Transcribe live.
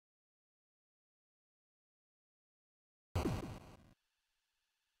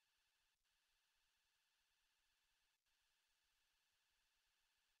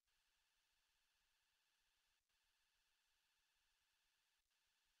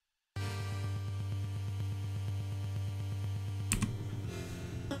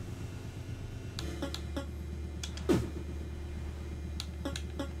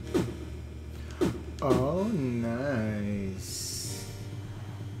Oh, nice.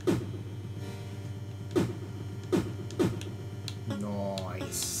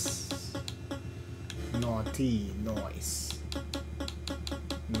 Nice. Naughty, noise.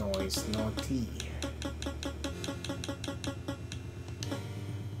 Noise, naughty.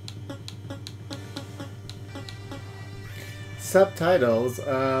 Subtitles,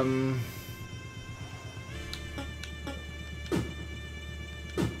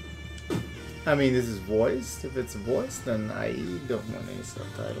 I mean, this is voiced. If it's voiced, then I don't want any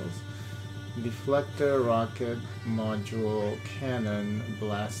subtitles. Deflector, rocket, module, cannon,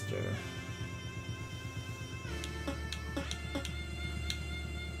 blaster.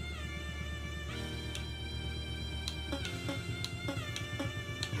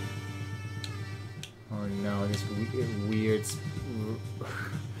 Oh no, this weird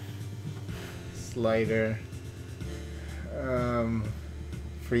slider.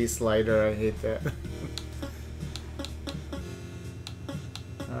 Free slider, I hate that.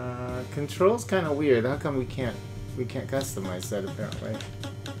 Controls kind of weird. How come we can't customize that apparently?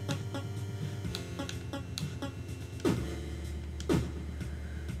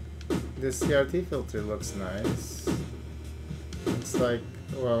 This CRT filter looks nice. It's like,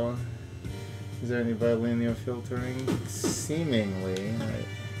 well, is there any bilinear filtering? Seemingly, right?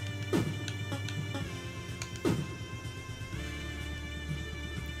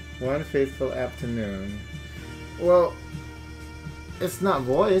 One fateful afternoon. Well, it's not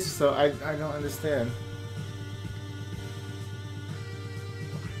voiced, so I don't understand.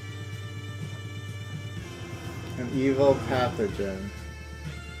 An evil pathogen.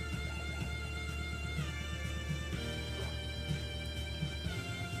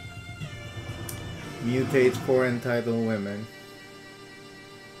 Mutates poor entitled women.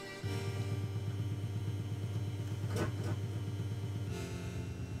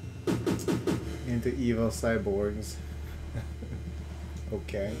 Into evil cyborgs.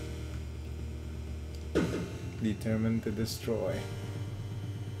 Okay. Determined to destroy.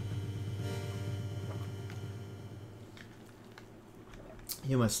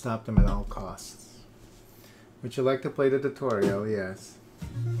 You must stop them at all costs. Would you like to play the tutorial? Yes.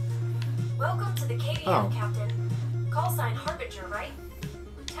 Welcome to the KDM, Captain. Call sign Harbinger, right?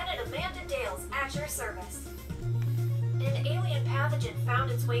 Lieutenant Amanda Dale's at your service. An alien pathogen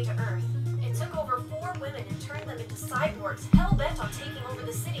found its way to Earth. It took over 4 women and turned them into cyborgs, hell-bent on taking over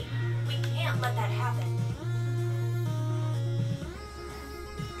the city. We can't let that happen.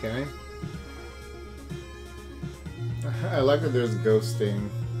 Okay. I like that there's ghosting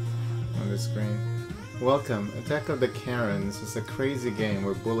on the screen. Welcome. Attack of the Karens is a crazy game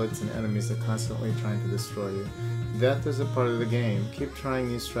where bullets and enemies are constantly trying to destroy you. Death is a part of the game. Keep trying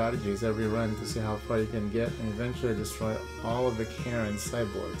new strategies every run to see how far you can get and eventually destroy all of the Karen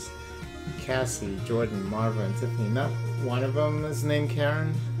cyborgs. Cassie, Jordan, Marva, and Tiffany. Not one of them is named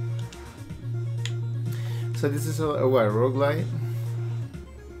Karen. So this is a what, roguelite?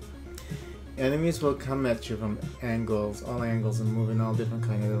 Enemies will come at you from angles, all angles, and move in all different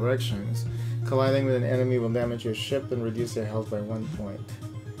kind of directions. Colliding with an enemy will damage your ship and reduce your health by 1 point.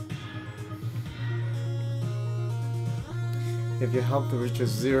 If your health reaches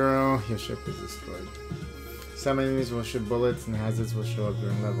 0, your ship is destroyed. Some enemies will shoot bullets and hazards will show up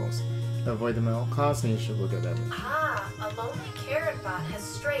during levels. Avoid them at all costs and your ship will get damaged. Ah, a lonely carrot bot has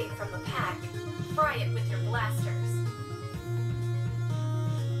strayed from the pack. Fry it with your blasters.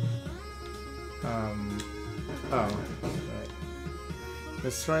 Right.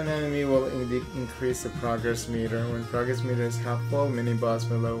 Destroy an enemy will increase the progress meter. When progress meter is half full, mini boss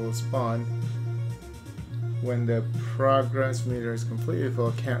below will spawn. When the progress meter is completely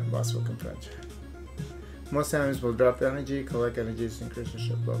full, carrot boss will confront you. Most enemies will drop energy, collect energies to increase your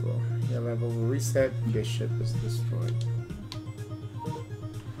ship level. Your level will reset if your ship is destroyed.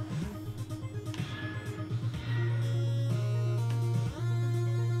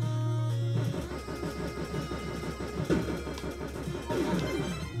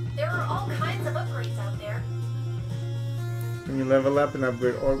 There are all kinds of upgrades out there. When you level up, an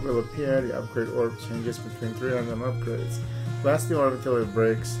upgrade orb will appear. The upgrade orb changes between 3 random upgrades. Blast the orb until it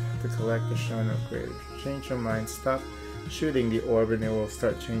breaks to collect the shown upgrade. If you change your mind, stop shooting the orb and it will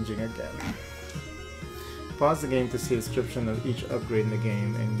start changing again. Pause the game to see a description of each upgrade in the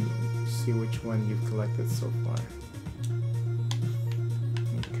game and see which one you've collected so far.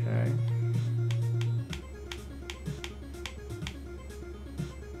 Okay.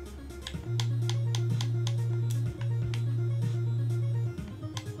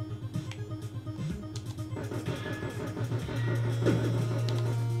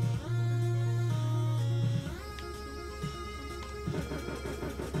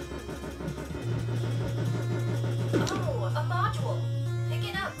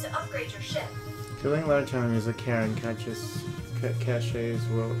 upgrade your ship. Killing large enemies with Karen caches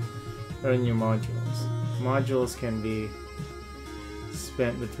will earn you modules. Modules can be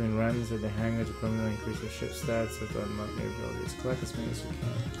spent between runs at the hangar to permanently increase your ship stats or to unlock new abilities. Collect as many as you can.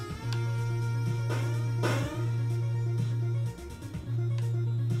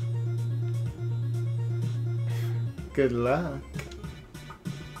 Good luck.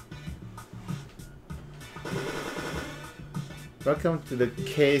 Welcome to the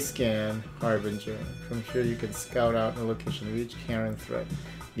K-Scan Harbinger. From here you can scout out the location of each Karen threat.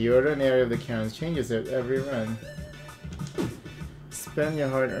 The order and area of the Karens changes at every run. Spend your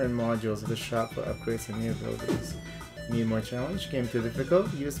hard-earned modules at the shop for upgrades and new abilities. Need more challenge? Game too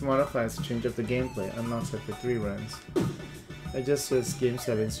difficult? Use modifiers to change up the gameplay. Unlocks after 3 runs. Adjust switch game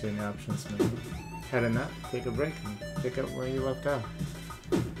settings to an options menu. Had enough? Take a break and pick up where you left off.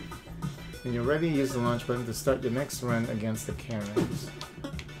 When you're ready, use the launch button to start the next run against the Karens.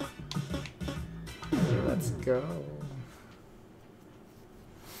 Let's go.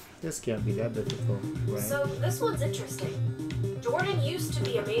 This can't be that difficult, right? So this one's interesting. Jordan used to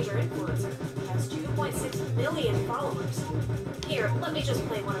be a major influencer. Has 2.6 million followers. Here, let me just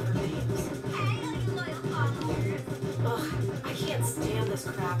play one of her videos. Hey, all you loyal followers. Ugh, I can't stand this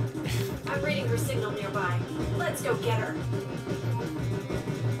crap. I'm reading her signal nearby. Let's go get her.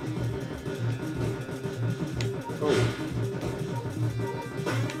 Oh.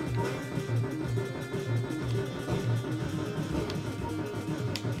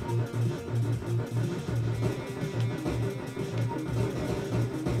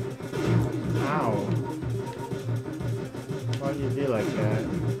 Ow. Why do you be like that?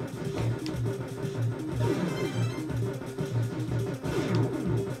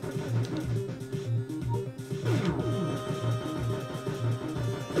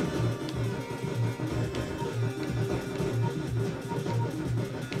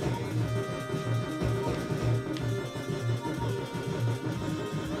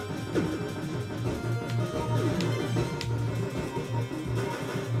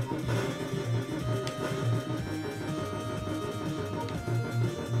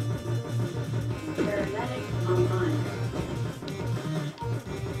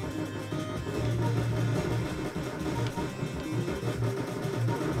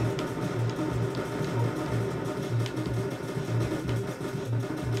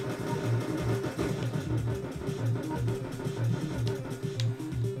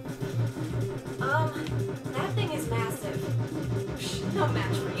 That thing is massive. No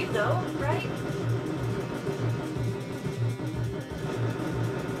match for you though, right?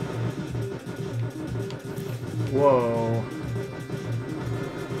 Whoa.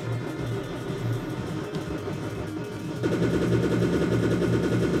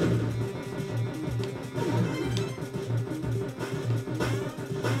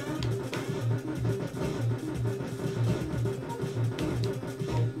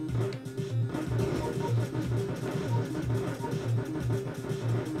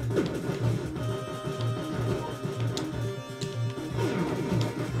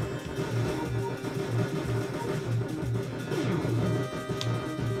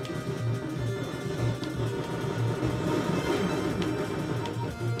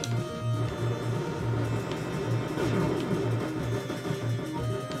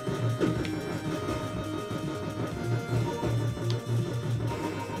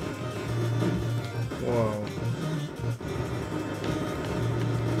 Whoa.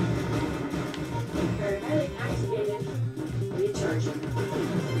 Paramedic activated. Recharging.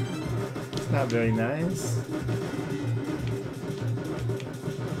 It's not very nice.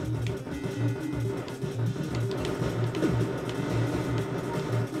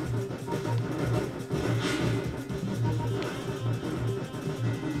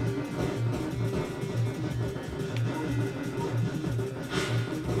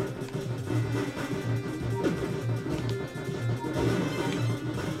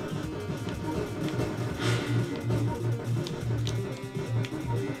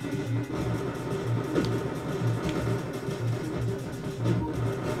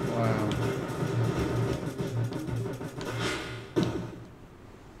 Wow.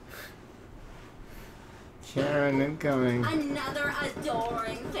 Karen incoming. Another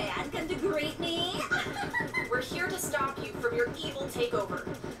adoring fan come to greet me. We're here to stop you from your evil takeover.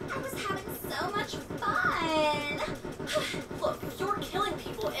 I was having so much fun. Look, you're killing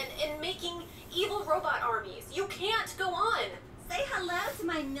people and making evil robot armies. You can't go on. Say hello to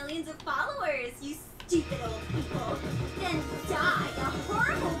my millions of followers, you stupid old people. Then die a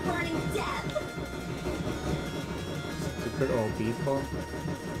horrible burning death. Stupid old people.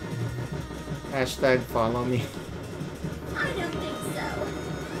 Hashtag follow me. I don't think so.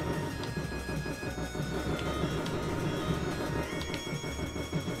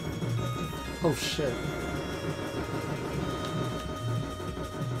 Oh shit.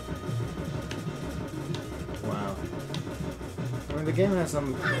 Wow. I mean, the game has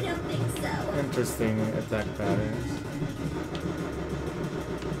some I don't think so. interesting attack patterns.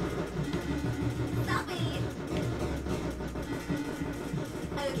 Stop me.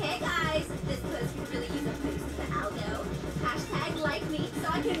 Okay, guys, this post could really use a boost to the algo. Hashtag like me so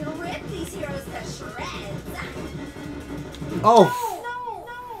I can rip these heroes to shreds. Oh!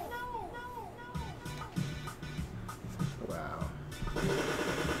 Wow.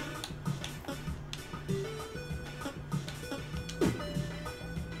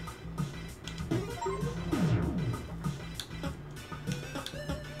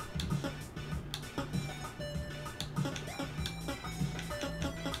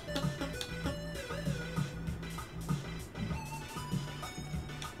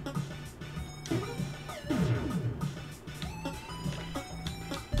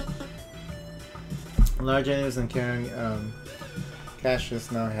 Large enemies and carrying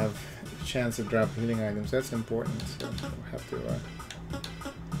caches now have a chance to drop healing items. That's important, so we'll have to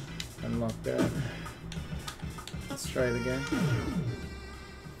unlock that. Let's try it again.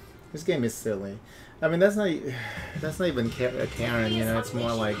 This game is silly. I mean, that's not even a Karen, you know. It's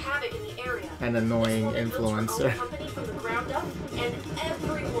more like an annoying influencer. Company from the ground up, and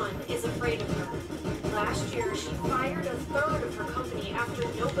everyone is afraid of her. Last year, she fired a third of her company after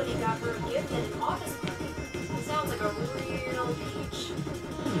nobody got her a gift at an office party. Sounds like a real peach.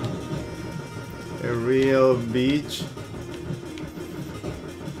 A real beach.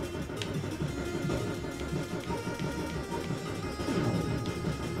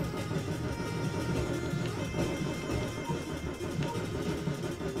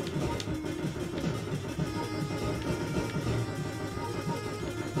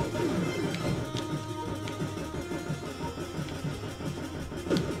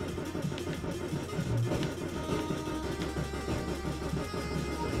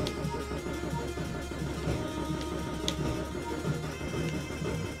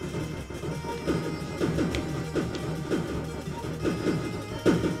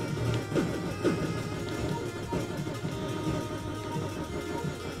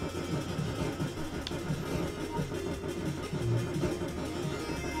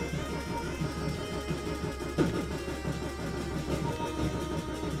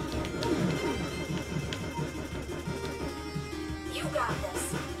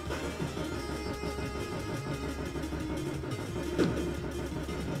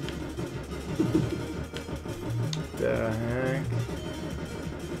 The heck?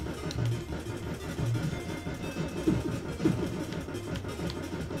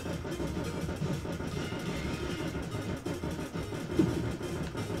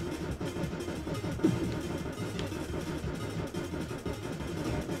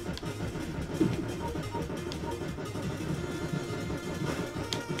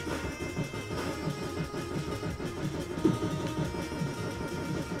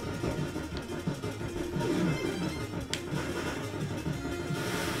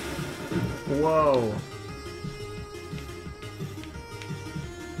 Whoa.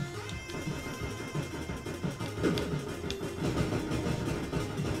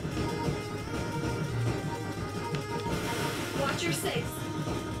 Watch your six.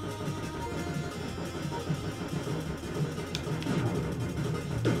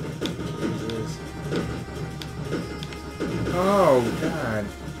 Jesus. Oh, God.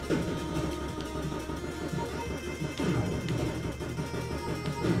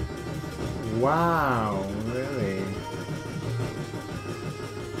 Wow, really?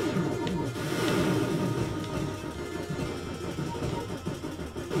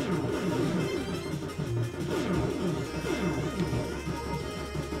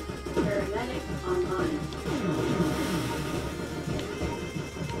 Paramedic online.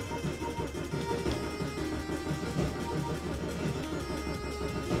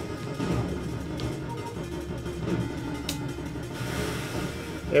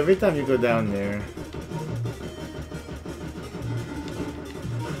 Every time you go down there.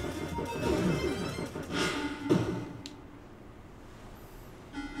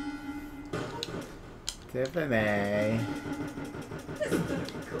 Tiffany. This better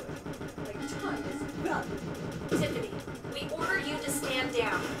be good. My time is valuable. Tiffany, we order you to stand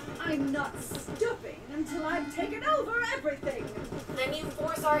down. I'm not stopping until I've taken over everything. Then you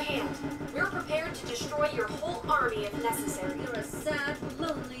force our hand. We're prepared to destroy your whole army if necessary. You're a sad,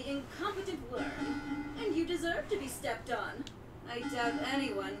 lonely, incompetent worm, and you deserve to be stepped on. I doubt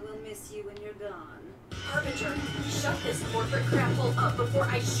anyone will miss you when you're gone. Harbinger, shut this corporate crap hole up before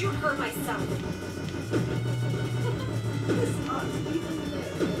I shoot her myself. This ought to be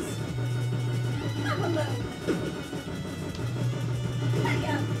hilarious. I'm alone. Back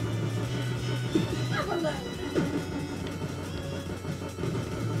up. I'm alone.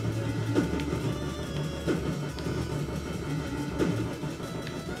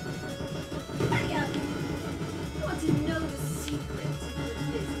 Back up. Want to know the secrets of the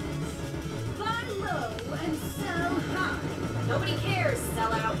business? Buy low and sell high. Nobody cares,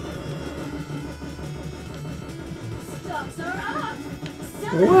 sellout. Stocks are up.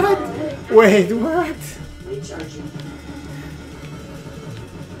 Sell What? high. Wait, what? Recharging.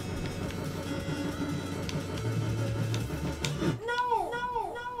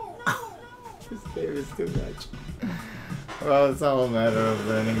 This game is too much. Well, it's all a matter of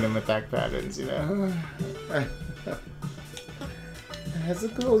learning them attack patterns, you know? It's a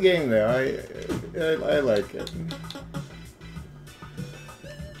cool game though. I like it.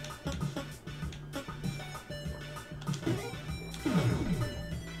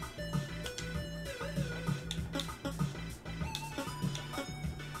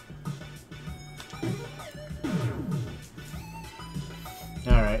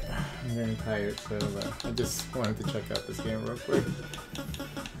 Alright, I'm getting tired, so I just wanted to check out this game real quick.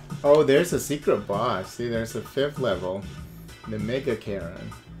 Oh, there's a secret boss. See, there's a 5th level, the Mega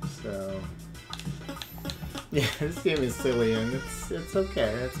Karen. So, yeah, this game is silly and it's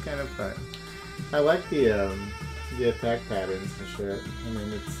okay. It's kind of fun. I like the attack patterns and shit. I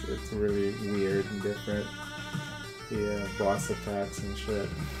mean, it's really weird and different. The boss attacks and shit.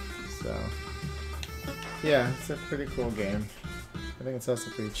 So, yeah, it's a pretty cool game. I think it's also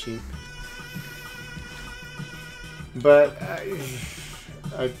pretty cheap. But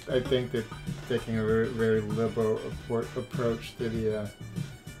I think that taking a very liberal approach to the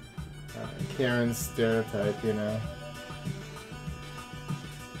Karen stereotype, you know.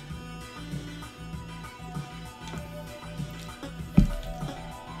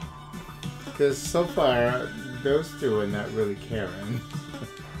 Because so far, those two are not really Karen.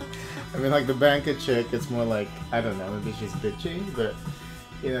 I mean, like the banker chick, it's more like, I don't know, maybe she's bitchy, but,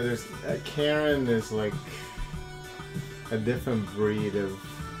 you know, there's Karen is like a different breed of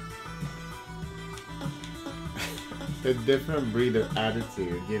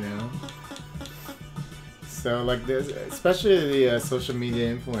attitude, you know. So like this, especially the social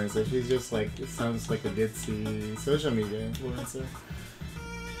media influencer, she's just like, it sounds like a ditzy social media influencer.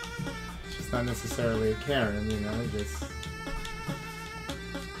 She's not necessarily a Karen, you know,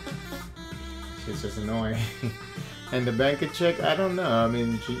 she's just annoying. And the banker chick, I don't know. I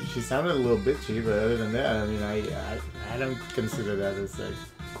mean, she sounded a little bitchy, but other than that, I mean, I don't consider that as a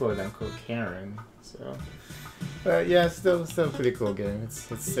quote unquote Karen. So, but yeah, still a pretty cool game. It's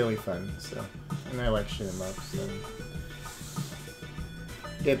silly fun. So, and I like shoot 'em up. So,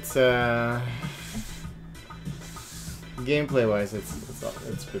 it's gameplay wise,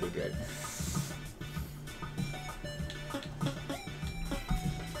 it's pretty good.